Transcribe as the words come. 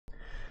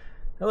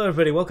Hello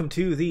everybody, welcome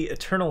to the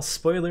Eternal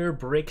Spoiler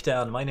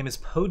Breakdown. My name is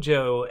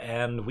Pojo,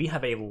 and we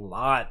have a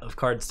lot of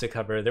cards to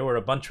cover. There were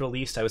a bunch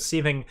released. I was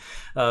saving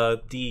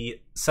the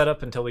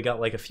setup until we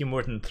got like a few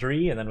more than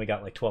 3, and then we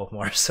got like 12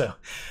 more, so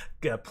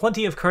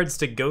plenty of cards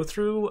to go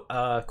through.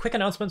 Quick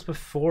announcements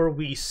before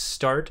we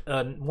start.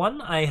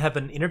 One, I have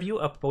an interview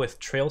up with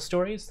Trail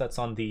Stories. That's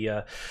on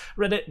the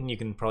Reddit, and you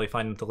can probably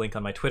find the link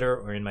on my Twitter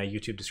or in my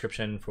YouTube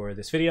description for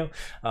this video.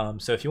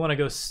 So if you want to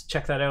go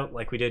check that out,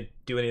 like we did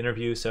do an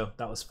interview, so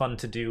that was fun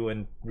to do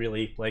and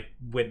really like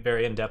went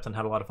very in depth and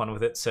had a lot of fun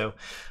with it. So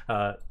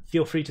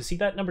feel free to see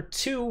that. Number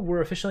 2,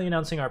 we're officially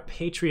announcing our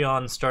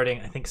Patreon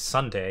starting, I think,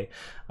 Sunday.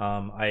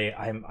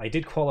 I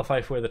did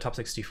qualify for the top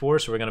 64,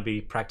 so we're going to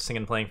be practicing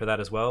and playing for that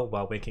as well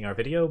while making our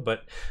video.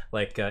 But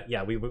like,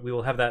 yeah, we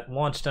will have that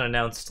launched and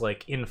announced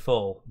like in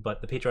full. But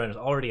the Patreon is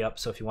already up,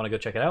 so if you want to go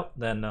check it out,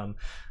 then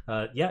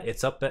yeah,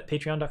 it's up at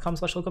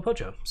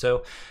patreon.com/localpojo.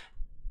 So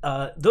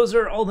those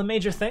are all the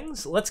major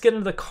things. Let's get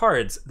into the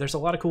cards. There's a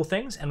lot of cool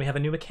things, and we have a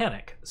new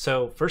mechanic.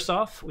 So first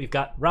off, we've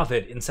got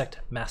Ravid, Insect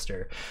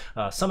Master.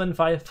 Summon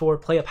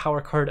 5/4, play a power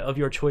card of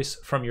your choice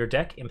from your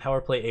deck. Empower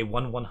play a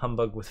 1/1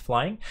 Humbug with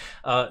flying.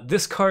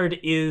 This card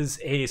is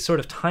a sort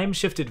of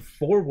time-shifted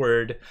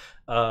forward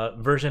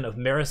version of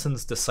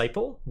Marison's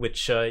Disciple,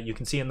 which you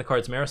can see in the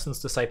cards Marison's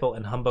Disciple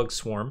and Humbug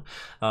Swarm.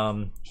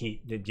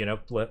 He,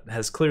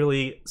 has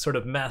clearly sort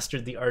of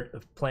mastered the art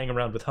of playing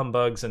around with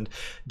Humbugs and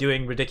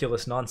doing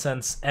ridiculous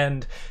nonsense,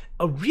 and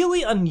a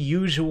really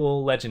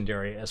unusual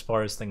legendary as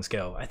far as things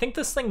go. I think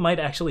this thing might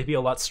actually be a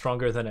lot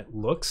stronger than it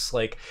looks.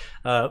 Like,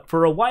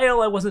 for a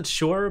while I wasn't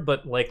sure,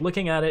 but like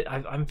looking at it,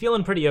 I'm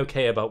feeling pretty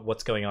okay about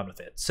what's going on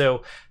with it.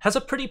 So, has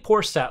a pretty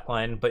poor stat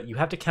line, but you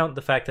have to count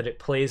the fact that it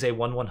plays a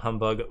 1/1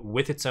 Humbug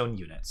with its own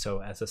unit.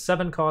 So as a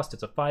 7 cost,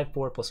 it's a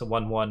 5/4 plus a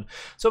 1/1,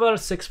 so about a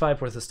 6/5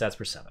 worth of stats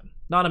per 7.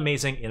 Not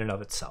amazing in and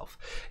of itself.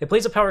 It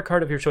plays a power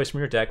card of your choice from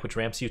your deck, which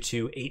ramps you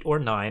to 8 or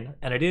 9,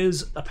 and it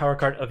is a power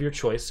card of your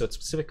choice, so it's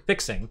specific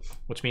fixing,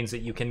 which means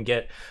that you can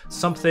get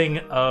something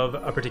of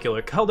a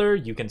particular color.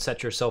 You can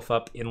set yourself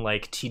up in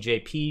like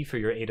TJP for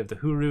your Aid of the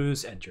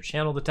Hurus and your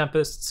Channel the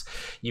Tempests.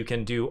 You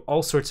can do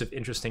all sorts of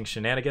interesting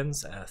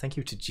shenanigans. Thank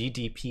you to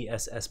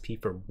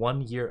GDPSSP for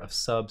 1 year of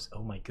subs.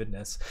 Oh my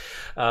goodness.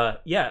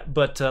 Yeah,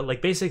 but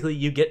like basically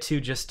you get to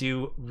just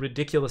do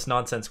ridiculous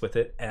nonsense with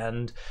it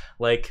and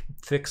like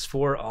fix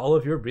for all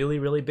of your really,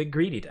 really big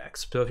greedy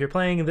decks. So if you're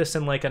playing this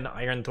in like an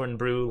Ironthorn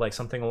Brew, like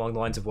something along the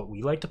lines of what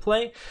we like to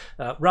play,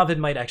 Ravid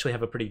might actually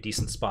have a pretty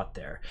decent spot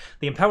there.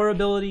 The Empower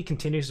ability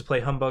continues to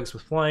play Humbugs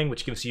with flying,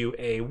 which gives you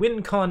a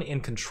win con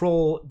in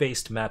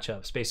control-based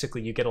matchups.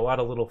 Basically, you get a lot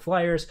of little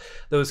flyers.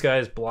 Those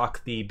guys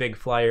block the big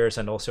flyers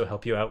and also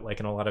help you out like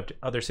in a lot of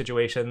other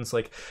situations.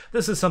 Like,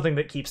 this is something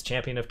that keeps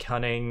Champion of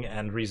Cunning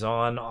and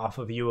Rizan off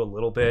of you a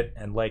little bit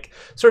and like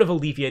sort of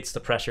alleviates the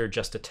pressure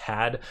just a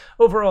tad.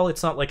 Overall,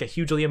 it's not like a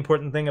hugely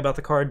important thing about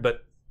the card,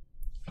 but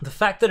the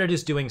fact that it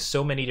is doing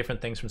so many different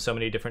things from so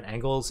many different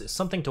angles is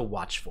something to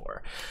watch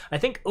for. I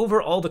think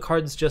overall the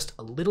card's just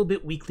a little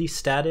bit weakly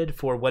statted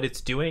for what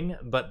it's doing,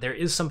 but there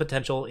is some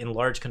potential in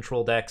large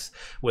control decks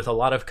with a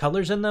lot of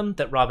colors in them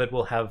that Ravid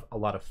will have a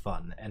lot of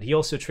fun. And he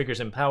also triggers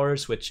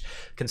Empowers, which,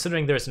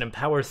 considering there's an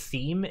Empower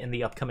theme in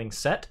the upcoming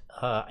set,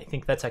 I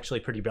think that's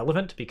actually pretty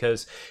relevant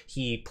because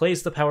he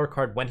plays the power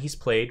card when he's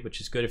played, which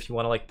is good if you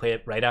want to like play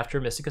it right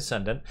after Mystic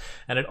Ascendant,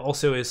 and it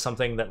also is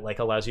something that like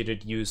allows you to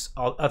use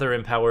all other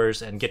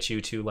Empowers and get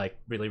you to like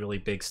really, really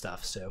big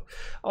stuff. So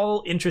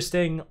all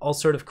interesting, all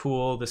sort of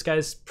cool. This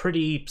guy's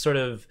pretty sort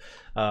of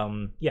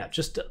yeah,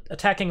 just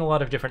attacking a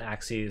lot of different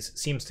axes,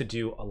 seems to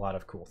do a lot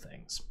of cool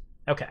things.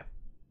 Okay,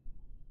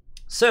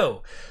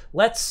 so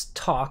let's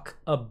talk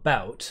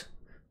about,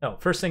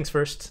 first things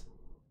first.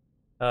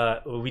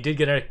 We did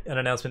get an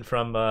announcement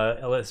from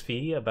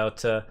LSV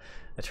about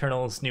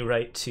Eternal's new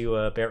right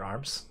to bear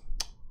arms.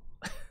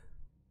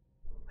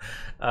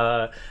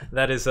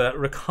 That is a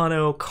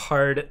Rakano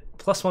card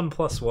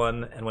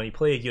 +1/+1, and when you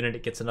play a unit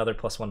it gets another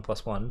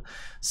 +1/+1.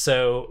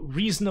 So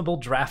reasonable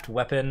draft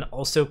weapon,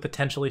 also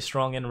potentially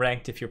strong in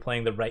ranked if you're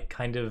playing the right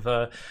kind of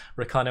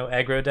Rakano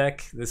aggro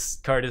deck. This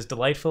card is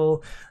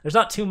delightful. There's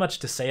not too much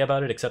to say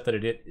about it except that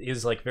it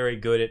is like very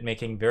good at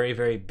making very,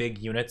 very big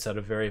units out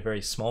of very,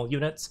 very small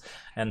units,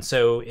 and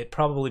so it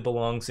probably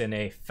belongs in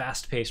a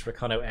fast-paced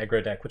Rakano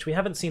aggro deck, which we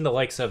haven't seen the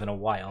likes of in a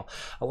while.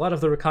 A lot of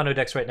the Rakano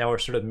decks right now are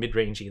sort of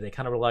mid-rangey. They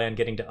kind of rely on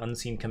getting to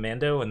Unseen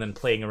Commando and then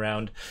playing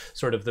around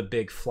sort of the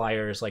big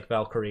flyers like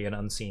Valkyrie and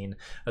Unseen,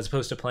 as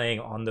opposed to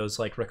playing on those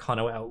like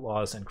Rakano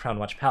Outlaws and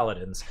Crownwatch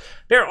Paladins.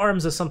 Bear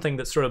Arms is something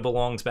that sort of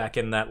belongs back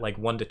in that like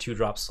 1 to 2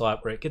 drop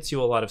slot where it gets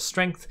you a lot of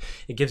strength.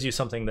 It gives you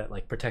something that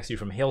like protects you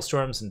from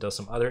hailstorms and does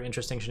some other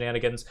interesting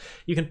shenanigans.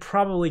 You can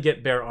probably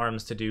get Bear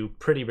Arms to do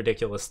pretty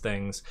ridiculous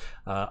things.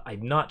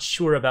 I'm not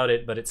sure about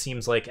it, but it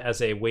seems like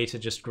as a way to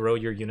just grow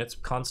your units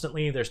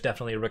constantly, there's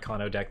definitely a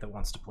Rakano deck that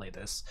wants to play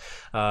this.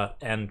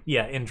 And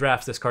yeah, in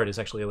draft, this card is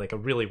actually like a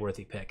really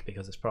worthy pick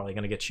because it's probably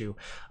going to get you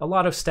a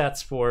lot of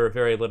stats for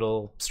very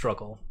little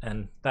struggle,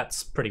 and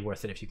that's pretty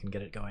worth it if you can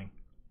get it going.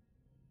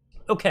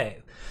 Okay,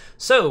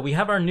 so we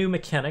have our new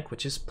mechanic,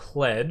 which is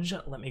Pledge.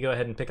 Let me go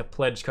ahead and pick a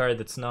Pledge card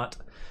that's not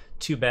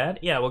too bad.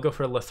 Yeah, we'll go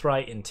for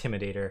Lethrai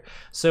Intimidator.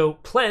 So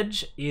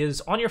Pledge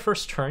is on your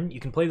first turn, you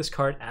can play this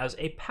card as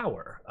a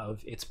power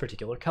of its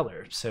particular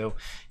color. So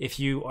if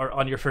you are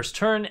on your first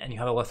turn and you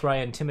have a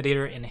Lethrai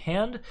Intimidator in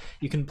hand,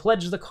 you can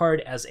pledge the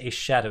card as a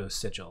Shadow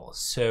Sigil.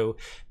 So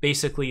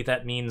basically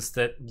that means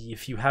that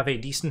if you have a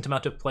decent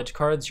amount of pledge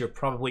cards, you're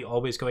probably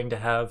always going to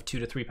have 2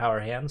 to 3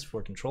 power hands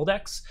for control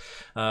decks.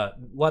 A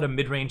lot of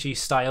mid-rangey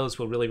styles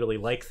will really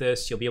like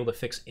this. You'll be able to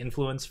fix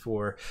influence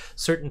for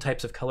certain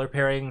types of color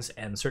pairings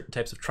and certain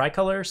types of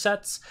tricolor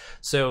sets.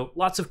 So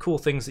lots of cool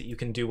things that you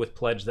can do with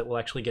Pledge that will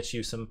actually get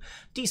you some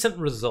decent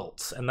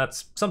results, and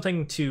that's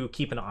something to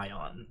keep an eye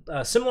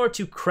on. Similar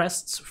to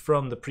Crests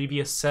from the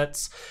previous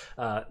sets,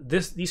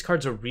 these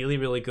cards are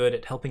really good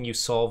at helping you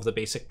solve the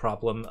basic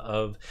problem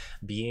of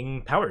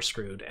being power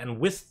screwed. And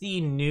with the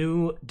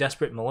new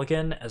Desperate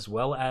Mulligan, as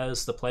well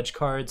as the Pledge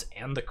cards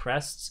and the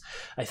Crests,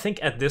 I think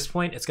at this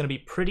point it's going to be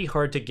pretty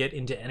hard to get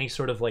into any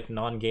sort of like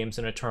non-games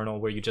in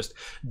Eternal where you just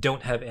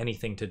don't have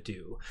anything to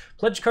do.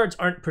 Pledge cards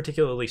aren't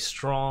particularly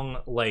strong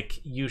like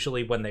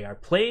usually when they are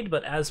played,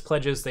 but as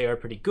pledges they are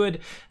pretty good,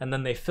 and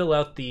then they fill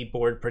out the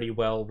board pretty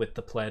well with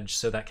the pledge,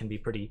 so that can be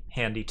pretty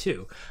handy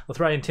too.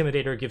 Lethrai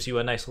Intimidator gives you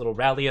a nice little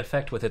rally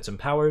effect with its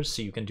empowers,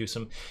 so you can do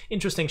some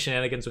interesting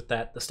shenanigans with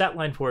that. The stat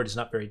line for it is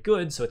not very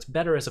good, so it's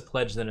better as a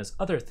pledge than as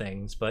other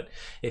things, but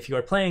if you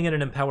are playing in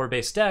an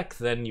empower-based deck,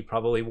 then you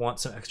probably want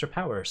some extra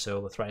power,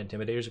 so Lethrai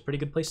Intimidator is a pretty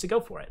good place to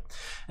go for it.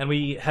 And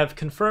we have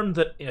confirmed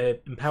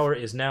that Empower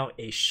is now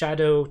a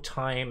Shadow,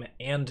 Time,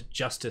 and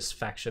Justice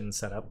faction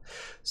setup,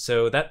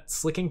 so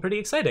that's looking pretty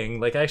exciting.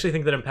 Like, I actually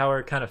think that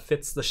Empower kind of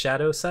fits the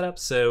Shadow setup,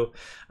 so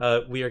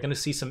we are going to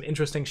see some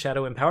interesting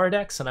Shadow Empower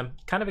decks, and I'm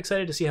kind of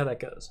excited to see how that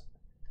goes.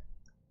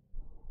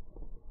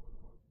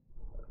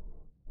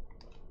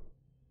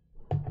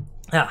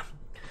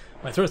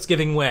 My throat's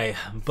giving way,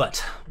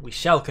 but we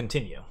shall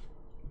continue.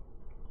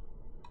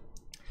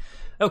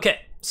 Okay.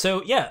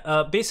 So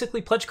yeah, basically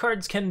pledge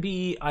cards can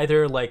be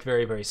either like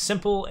very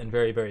simple and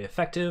very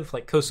effective.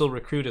 Like Coastal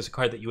Recruit is a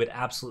card that you would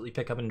absolutely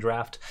pick up and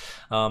draft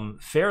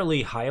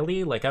fairly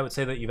highly. Like I would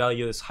say that you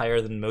value this higher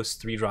than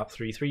most 3-drop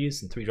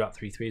 3/3s, and 3-drop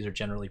 3/3s are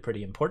generally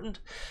pretty important.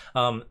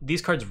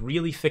 These cards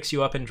really fix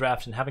you up in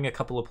draft, and having a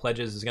couple of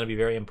pledges is going to be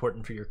very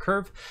important for your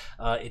curve.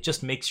 It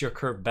just makes your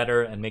curve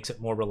better and makes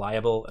it more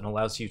reliable and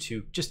allows you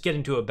to just get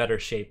into a better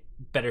shape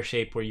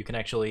where you can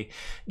actually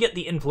get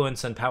the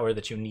influence and power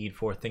that you need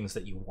for things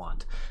that you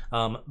want.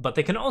 But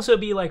they can also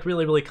be like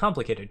really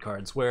complicated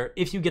cards where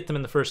if you get them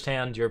in the first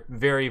hand, you're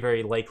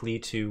very likely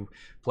to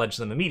pledge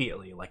them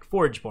immediately, like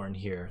Forgeborn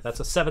here.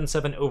 That's a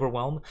 7/7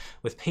 Overwhelm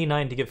with pay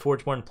 9 to give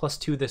Forgeborn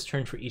 +2 this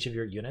turn for each of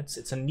your units.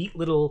 It's a neat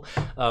little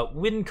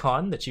win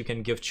con that you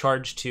can give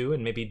charge to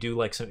and maybe do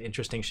like some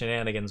interesting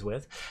shenanigans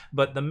with,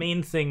 but the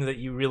main thing that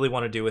you really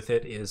want to do with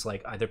it is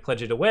like either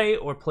pledge it away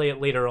or play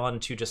it later on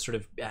to just sort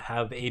of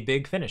have a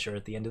big finisher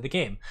at the end of the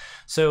game.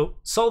 So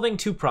solving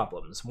 2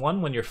 problems.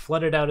 One, when you're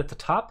flooded out at the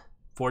top,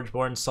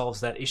 Forgeborn solves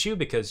that issue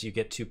because you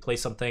get to play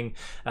something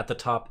at the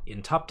top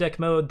in top deck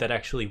mode that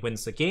actually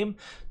wins the game.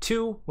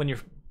 2, when you're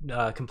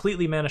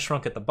completely mana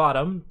shrunk at the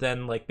bottom,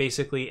 then like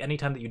basically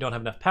anytime that you don't have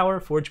enough power,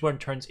 Forgeborn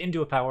turns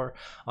into a power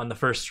on the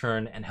first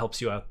turn and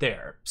helps you out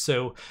there.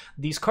 So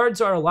these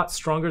cards are a lot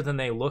stronger than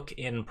they look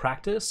in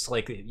practice.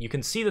 Like you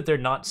can see that they're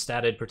not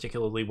statted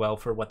particularly well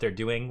for what they're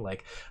doing.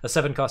 Like a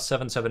 7-cost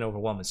 7/7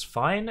 Overwhelm is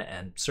fine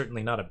and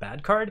certainly not a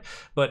bad card,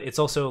 but it's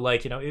also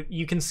like, you know,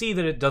 you can see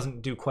that it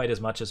doesn't do quite as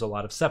much as a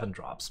lot of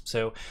 7-drops.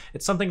 So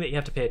it's something that you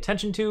have to pay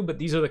attention to, but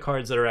these are the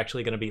cards that are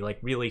actually going to be like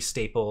really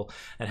staple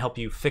and help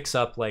you fix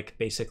up like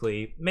basically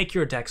make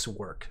your decks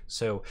work.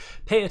 So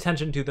pay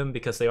attention to them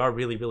because they are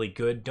really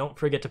good. Don't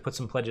forget to put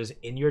some pledges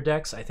in your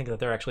decks. I think that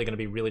they're actually going to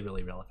be really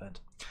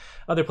relevant.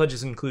 Other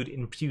pledges include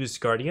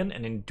Infused Guardian,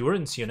 an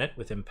endurance unit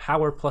with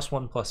Empower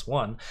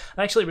 +1/+1.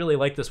 I actually really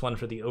like this one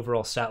for the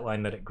overall stat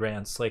line that it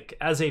grants. Like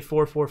as a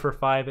 4/4 for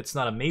 5, it's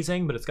not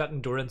amazing, but it's got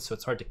endurance, so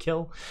it's hard to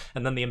kill.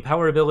 And then the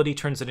Empower ability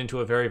turns it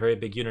into a very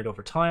big unit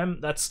over time.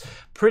 That's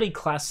pretty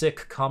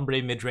classic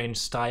Combrei midrange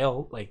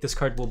style. Like this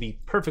card will be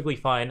perfectly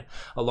fine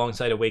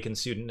alongside Awakened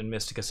Student and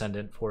Mystic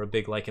Ascendant for a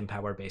big like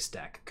Empower based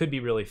deck. Could be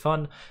really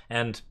fun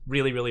and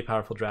really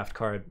powerful draft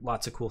card.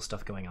 Lots of cool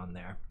stuff going on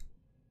there.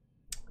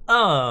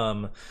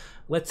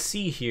 Let's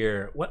see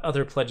here. What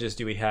other pledges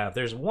do we have?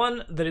 There's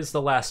one that is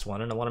the last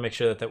one, and I want to make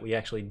sure that we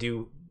actually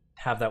do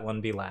have that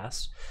one be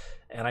last.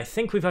 And I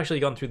think we've actually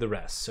gone through the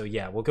rest. So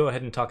yeah, we'll go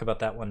ahead and talk about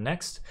that one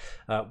next.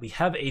 We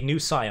have a new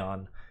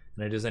Scion,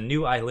 and it is a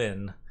new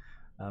Eileen.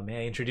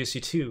 May I introduce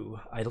you to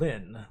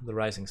Eileen, the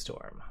Rising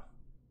Storm.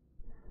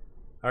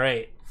 All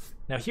right,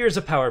 now here's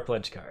a power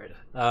pledge card.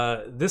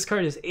 This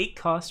card is 8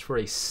 cost for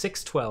a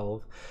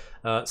 6/12.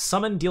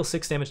 Summon, deal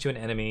 6 damage to an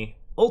enemy.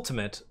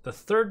 Ultimate, the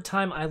 3rd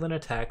time Eileen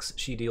attacks,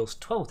 she deals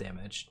 12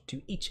 damage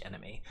to each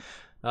enemy.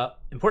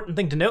 Important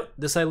thing to note,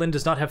 this Eileen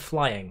does not have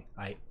flying.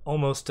 I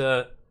almost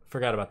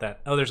forgot about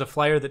that. Oh, there's a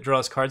flyer that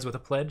draws cards with a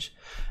pledge?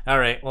 All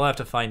right, we'll have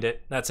to find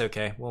it. That's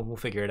okay. We'll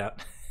figure it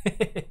out.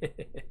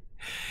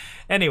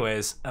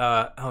 Anyways,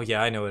 oh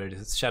yeah, I know what it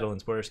is. It's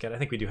Shadowlands Border Scout. I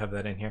think we do have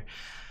that in here.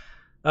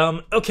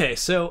 Okay,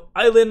 so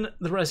Eileen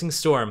the Rising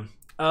Storm.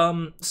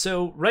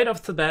 So right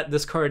off the bat,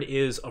 this card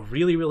is a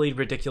really, really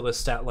ridiculous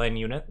stat line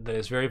unit that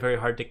is very, very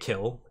hard to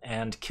kill,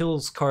 and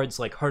kills cards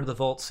like Heart of the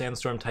Vault,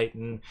 Sandstorm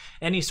Titan,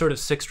 any sort of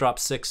 6-drop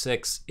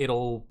 6/6.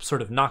 It'll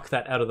sort of knock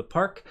that out of the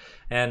park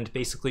and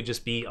basically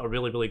just be a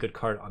really, really good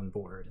card on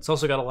board. It's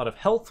also got a lot of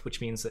health,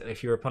 which means that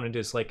if your opponent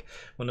is like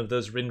one of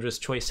those Rindra's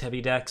Choice heavy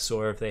decks,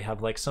 or if they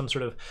have like some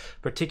sort of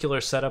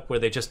particular setup where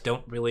they just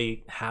don't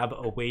really have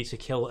a way to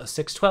kill a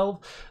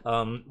 6/12,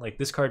 like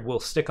this card will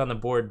stick on the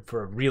board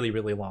for a really,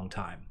 really long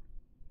time.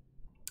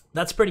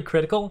 That's pretty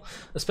critical,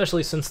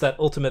 especially since that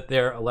ultimate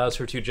there allows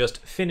her to just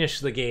finish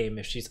the game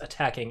if she's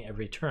attacking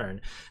every turn.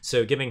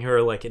 So giving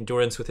her like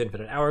Endurance with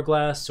Infinite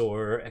Hourglass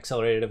or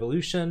Accelerated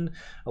Evolution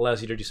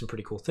allows you to do some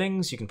pretty cool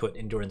things. You can put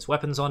Endurance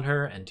weapons on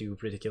her and do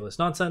ridiculous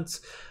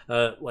nonsense.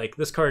 Like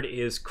this card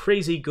is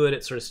crazy good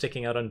at sort of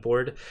sticking out on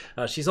board.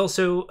 She's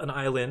also an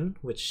Eileen,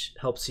 which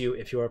helps you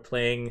if you are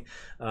playing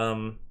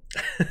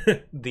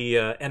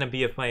the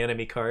Enemy of My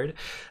Enemy card.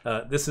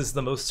 This is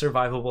the most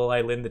survivable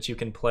Eileen that you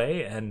can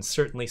play, and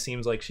certainly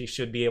seems like she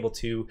should be able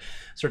to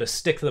sort of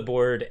stick the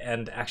board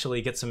and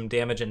actually get some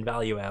damage and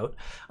value out.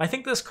 I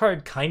think this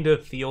card kind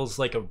of feels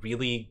like a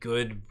really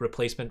good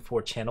replacement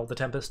for Channel the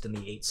Tempest in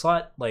the 8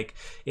 slot. Like,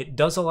 it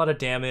does a lot of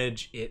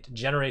damage, it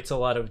generates a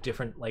lot of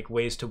different like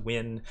ways to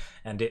win,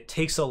 and it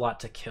takes a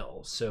lot to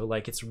kill. So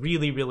like it's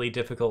really, really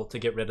difficult to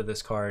get rid of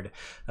this card.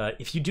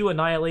 If you do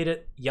annihilate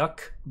it,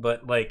 yuck,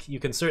 but like you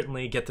can certainly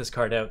get this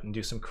card out and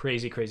do some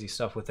crazy, crazy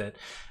stuff with it.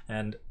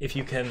 And if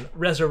you can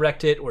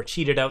resurrect it or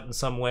cheat it out in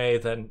some way,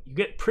 then you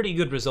get pretty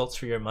good results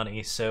for your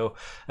money. So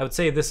I would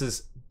say this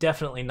is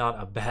definitely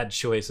not a bad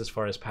choice as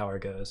far as power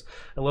goes.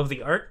 I love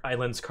the art.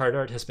 Eileen's card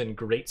art has been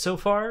great so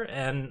far,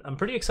 and I'm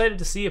pretty excited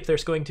to see if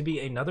there's going to be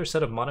another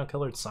set of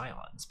monocolored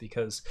Scions,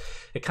 because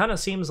it kind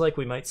of seems like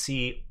we might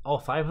see all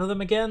 5 of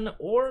them again,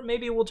 or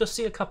maybe we'll just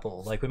see a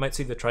couple. Like we might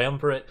see the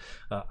Triumvirate,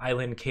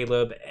 Eileen,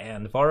 Caleb,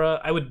 and Vara.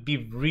 I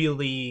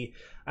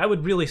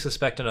would really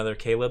suspect another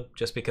Caleb,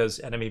 just because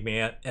Enemy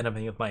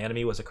of My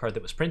Enemy was a card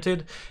that was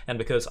printed, and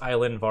because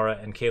Eileen, Vara,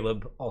 and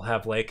Caleb all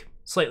have like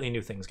slightly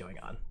new things going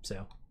on.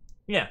 So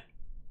yeah,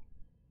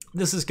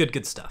 this is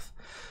good stuff.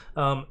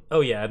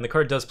 Oh yeah, and the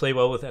card does play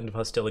well with End of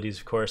Hostilities,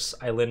 of course.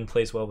 Eileen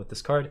plays well with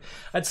this card.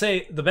 I'd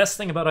say the best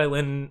thing about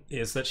Eileen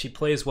is that she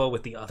plays well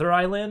with the other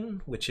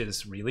Eileen, which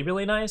is really,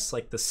 really nice,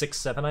 like the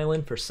 6/7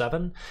 Eileen for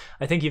 7.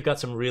 I think you've got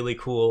some really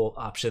cool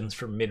options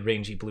for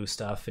mid-rangey blue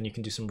stuff, and you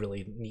can do some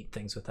really neat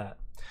things with that.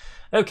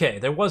 Okay,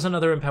 there was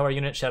another Empower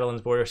unit,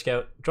 Shadowlands Border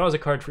Scout. Draws a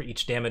card for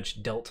each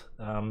damage dealt.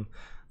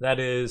 That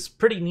is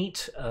pretty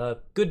neat.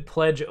 Good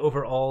pledge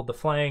overall. The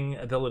flying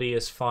ability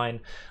is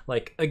fine.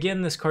 Like,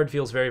 again, this card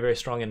feels very, very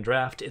strong in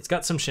draft. It's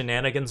got some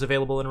shenanigans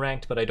available in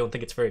ranked, but I don't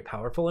think it's very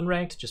powerful in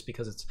ranked, just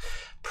because it's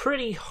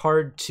pretty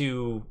hard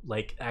to,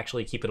 like,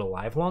 actually keep it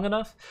alive long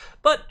enough.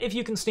 But if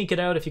you can sneak it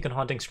out, if you can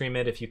Haunting Scream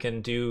it, if you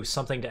can do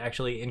something to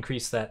actually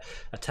increase that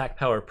attack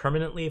power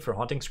permanently for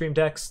Haunting Scream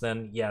decks,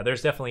 then yeah,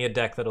 there's definitely a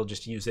deck that'll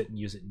just use it and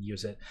use it and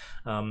use it.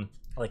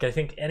 Like, I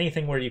think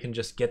anything where you can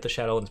just get the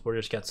Shadowlands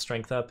Border Scout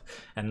strength up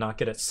and not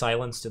get it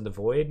silenced in the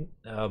void,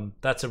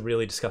 that's a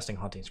really disgusting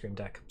Haunting Scream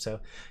deck.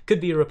 So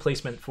could be a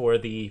replacement for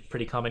the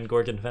pretty common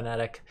Gorgon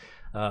Fanatic,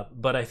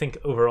 but I think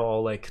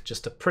overall, like,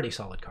 just a pretty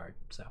solid card.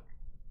 So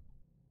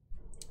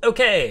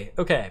okay.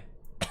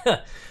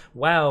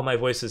 Wow, my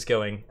voice is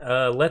going.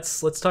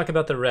 Let's talk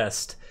about the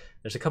rest.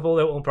 There's a couple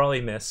that we'll probably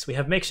miss. We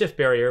have Makeshift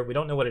Barrier. We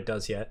don't know what it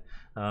does yet.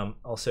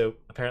 Also,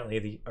 apparently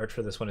the art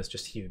for this one is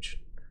just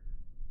huge.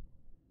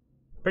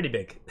 Pretty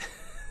big.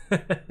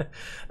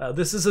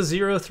 This is a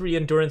 0/3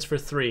 Endurance for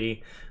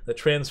 3 that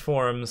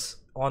transforms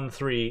on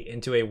 3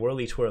 into a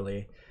Whirly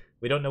Twirly.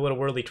 We don't know what a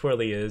Whirly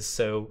Twirly is,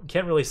 so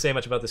can't really say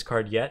much about this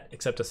card yet,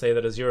 except to say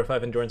that a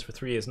 0/5 Endurance for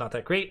 3 is not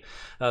that great.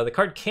 The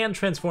card can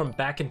transform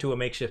back into a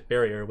Makeshift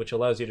Barrier, which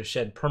allows you to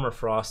shed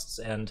Permafrosts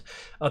and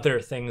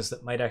other things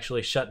that might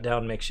actually shut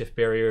down Makeshift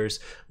Barrier's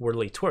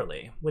Whirly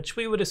Twirly, which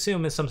we would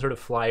assume is some sort of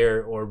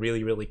flyer or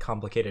really, really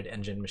complicated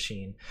engine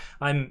machine.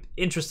 I'm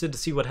interested to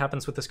see what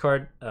happens with this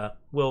card.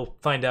 We'll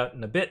find out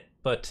in a bit,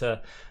 but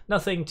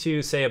nothing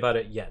to say about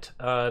it yet.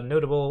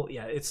 Notable,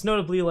 yeah, it's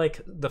notably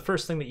like the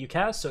first thing that you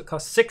cast, so it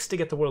costs 6 to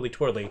get the Whirly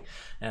Twirly,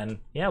 and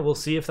yeah, we'll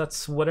see if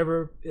that's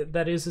whatever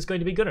that is going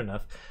to be good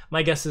enough.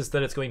 My guess is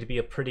that it's going to be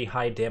a pretty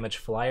high damage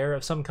flyer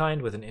of some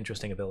kind with an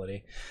interesting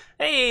ability.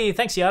 Hey,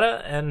 thanks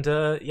Yada, and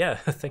yeah,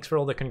 thanks for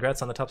all the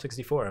congrats on the top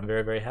 64. I'm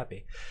very, very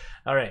happy.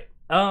 All right.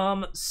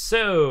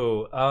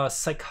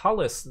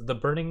 Psycholis, the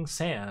Burning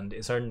Sand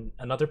is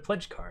another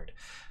pledge card.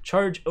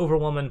 Charge,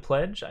 Overwhelm, and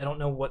Pledge. I don't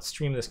know what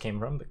stream this came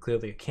from, but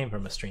clearly it came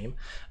from a stream.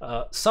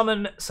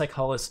 Summon,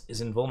 Psycholis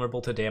is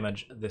invulnerable to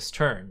damage this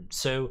turn.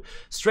 So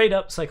straight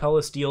up,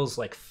 Psycholis deals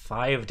like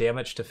 5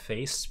 damage to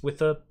face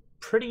with a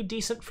pretty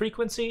decent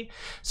frequency,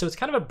 so it's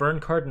kind of a burn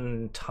card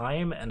in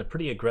time and a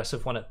pretty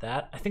aggressive one at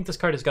that. I think this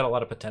card has got a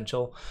lot of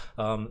potential.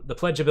 The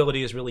pledge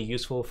ability is really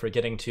useful for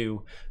getting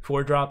to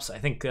 4-drops. I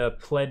think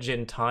pledge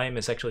in time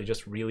is actually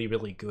just really,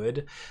 really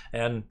good,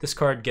 and this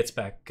card gets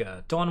back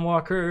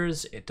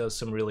Dawnwalkers, it does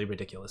some really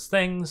ridiculous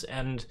things,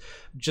 and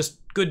just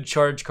good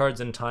charge cards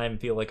in time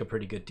feel like a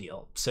pretty good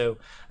deal. So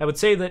I would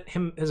say that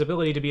his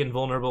ability to be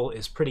invulnerable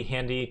is pretty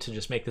handy to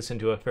just make this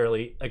into a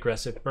fairly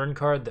aggressive burn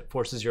card that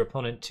forces your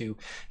opponent to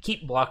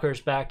keep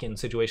blockers back in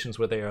situations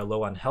where they are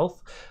low on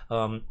health.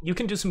 You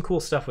can do some cool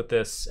stuff with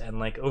this, and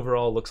like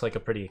overall looks like a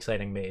pretty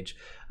exciting mage.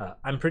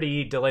 I'm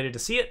pretty delighted to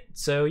see it,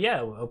 so yeah,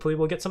 hopefully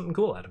we'll get something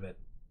cool out of it.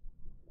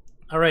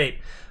 Alright,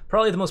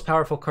 probably the most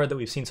powerful card that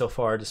we've seen so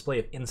far, Display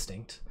of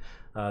Instinct.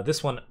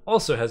 This one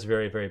also has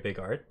very, very big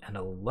art and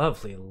a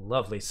lovely,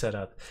 lovely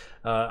setup.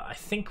 I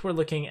think we're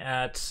looking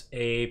at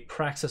a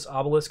Praxis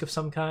Obelisk of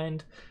some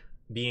kind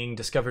being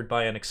discovered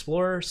by an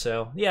explorer,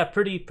 so yeah,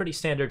 pretty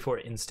standard for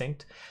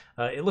Instinct.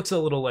 It looks a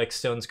little like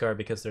Stone Scar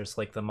because there's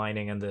like the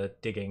mining and the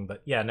digging,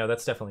 but yeah, no,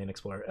 that's definitely an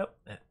explorer. Oh,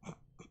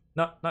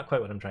 not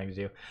quite what I'm trying to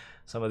do.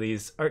 Some of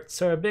these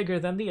arts are bigger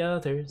than the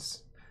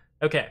others.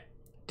 Okay,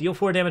 deal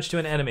 4 damage to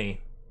an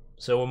enemy,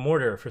 so a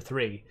mortar for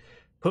 3.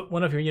 Put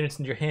one of your units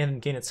into your hand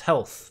and gain its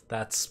health.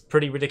 That's a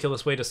pretty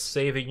ridiculous way to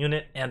save a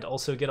unit and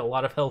also get a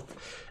lot of health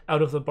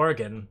out of the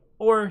bargain.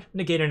 Or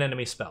negate an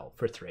enemy spell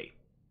for 3.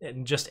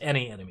 And just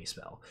any enemy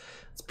spell.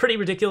 It's pretty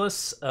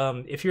ridiculous.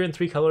 If you're in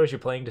 3 colors, you're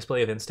playing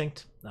Display of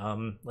Instinct.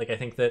 Like I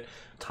think that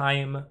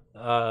Time,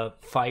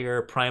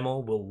 Fire,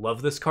 Primal will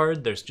love this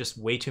card. There's just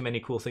way too many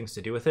cool things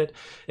to do with it.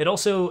 It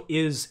also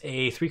is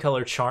a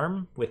 3-color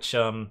charm, which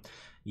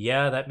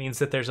yeah, that means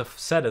that there's a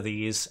set of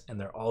these, and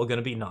they're all going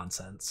to be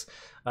nonsense.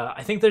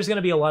 I think there's going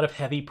to be a lot of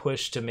heavy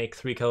push to make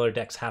 3-color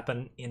decks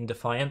happen in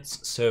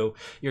Defiance, so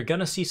you're going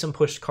to see some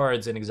pushed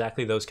cards in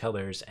exactly those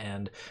colors,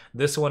 and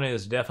this one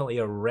is definitely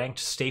a ranked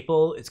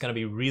staple. It's going to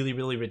be really,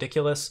 really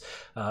ridiculous.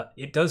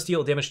 It does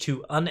deal damage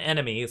to an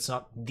enemy. It's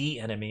not the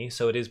enemy,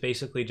 so it is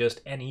basically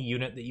just any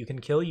unit that you can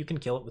kill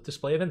it with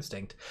Display of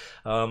Instinct.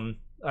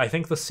 I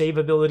think the save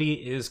ability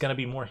is going to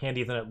be more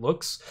handy than it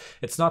looks.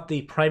 It's not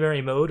the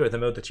primary mode or the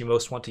mode that you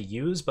most want to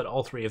use, but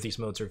all 3 of these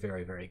modes are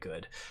very, very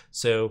good.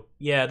 So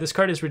yeah, this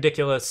card is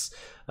ridiculous.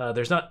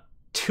 There's not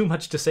too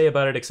much to say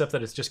about it except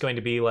that it's just going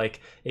to be like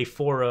a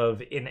 4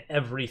 of in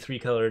every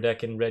 3-color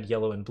deck in red,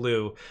 yellow, and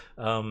blue.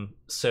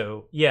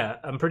 So yeah,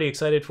 I'm pretty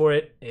excited for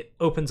it. It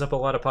opens up a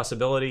lot of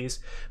possibilities.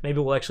 Maybe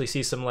we'll actually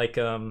see some like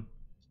Curiox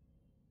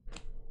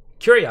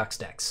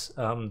decks,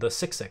 the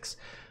 6/6.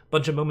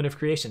 Bunch of Moment of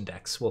Creation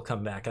decks will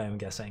come back, I'm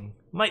guessing.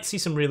 Might see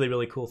some really,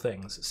 really cool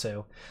things.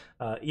 So,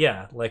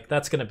 yeah, like,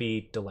 that's going to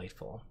be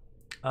delightful.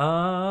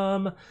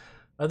 Are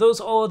those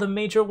all the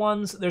major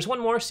ones? There's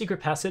one more,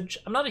 Secret Passage.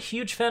 I'm not a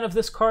huge fan of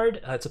this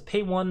card. It's a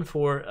pay 1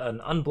 for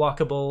an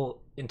unblockable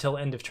until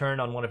end of turn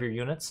on one of your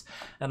units,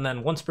 and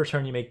then once per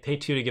turn you make pay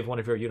 2 to give one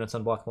of your units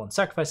unblockable and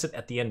sacrifice it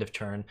at the end of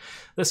turn.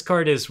 This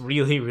card is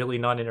really, really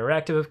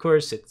non-interactive, of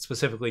course. It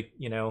specifically,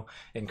 you know,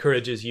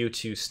 encourages you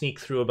to sneak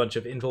through a bunch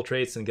of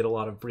infiltrates and get a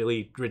lot of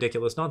really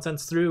ridiculous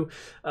nonsense through.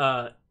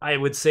 I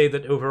would say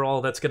that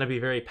overall that's going to be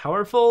very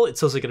powerful.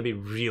 It's also going to be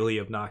really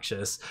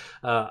obnoxious.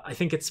 I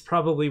think it's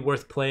probably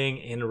worth playing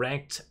in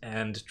ranked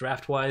and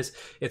draft-wise.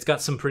 It's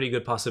got some pretty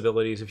good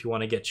possibilities if you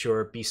want to get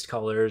your Beast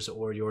Callers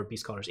or your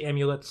Beast Callers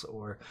amulets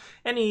or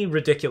any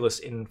ridiculous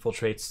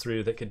infiltrates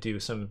through that could do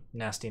some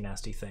nasty,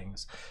 nasty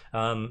things.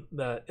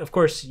 Of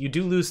course, you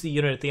do lose the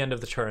unit at the end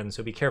of the turn,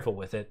 so be careful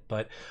with it,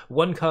 but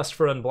 1 cost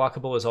for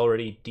unblockable is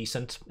already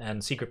decent,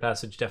 and Secret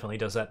Passage definitely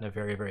does that in a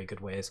very, very good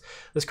ways.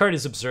 This card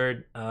is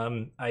absurd.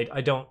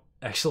 I don't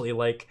actually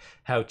like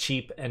how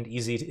cheap and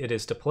easy it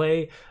is to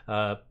play,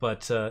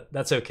 but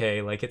that's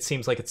okay. Like, it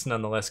seems like it's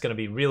nonetheless going to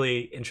be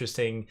really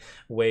interesting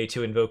way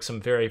to invoke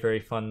some very, very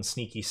fun,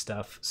 sneaky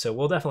stuff. So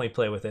we'll definitely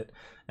play with it,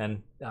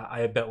 and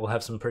I bet we'll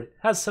have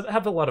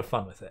have a lot of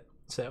fun with it.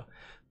 So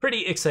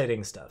pretty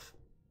exciting stuff.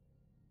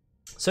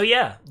 So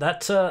yeah,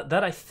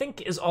 that I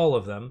think is all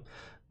of them.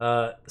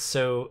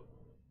 So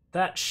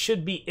that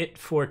should be it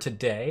for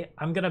today.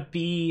 I'm going to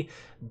be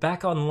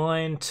back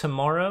online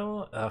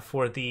tomorrow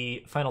for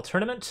the final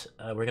tournament.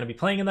 We're going to be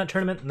playing in that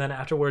tournament, and then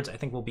afterwards I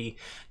think we'll be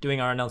doing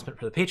our announcement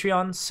for the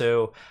Patreon.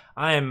 So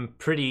I'm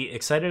pretty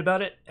excited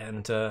about it,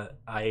 and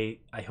I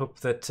hope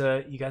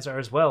that you guys are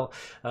as well.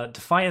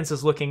 Defiance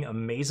is looking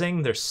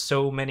amazing. There's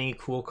so many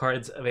cool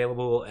cards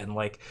available, and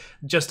like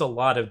just a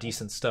lot of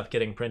decent stuff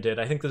getting printed.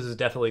 I think this is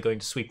definitely going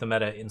to sweep the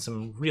meta in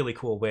some really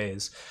cool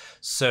ways.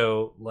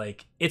 So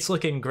like, it's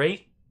looking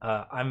great.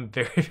 I'm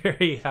very,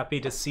 very happy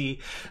to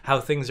see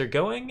how things are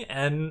going,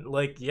 and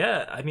like,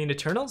 yeah, I mean,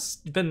 Eternal's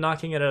been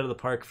knocking it out of the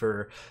park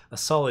for a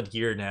solid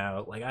year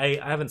now. Like, I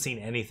haven't seen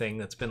anything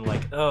that's been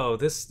like, oh,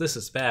 this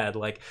is bad.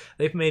 Like,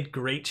 they've made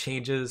great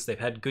changes, they've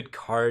had good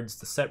cards,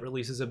 the set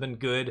releases have been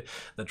good,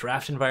 the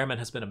draft environment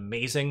has been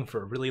amazing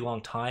for a really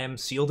long time,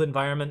 sealed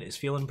environment is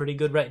feeling pretty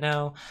good right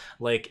now.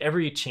 Like,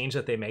 every change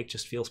that they make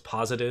just feels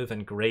positive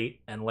and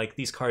great, and like,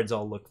 these cards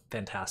all look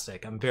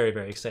fantastic. I'm very,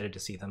 very excited to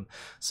see them.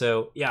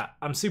 So yeah,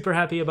 I'm super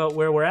happy about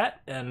where we're at,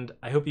 and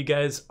I hope you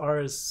guys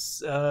are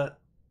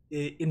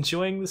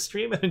enjoying the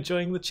stream and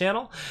enjoying the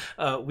channel.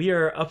 We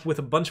are up with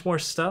a bunch more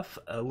stuff.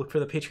 Look for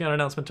the Patreon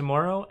announcement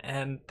tomorrow,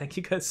 and thank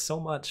you guys so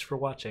much for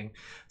watching.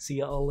 See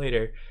y'all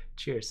later.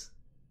 Cheers.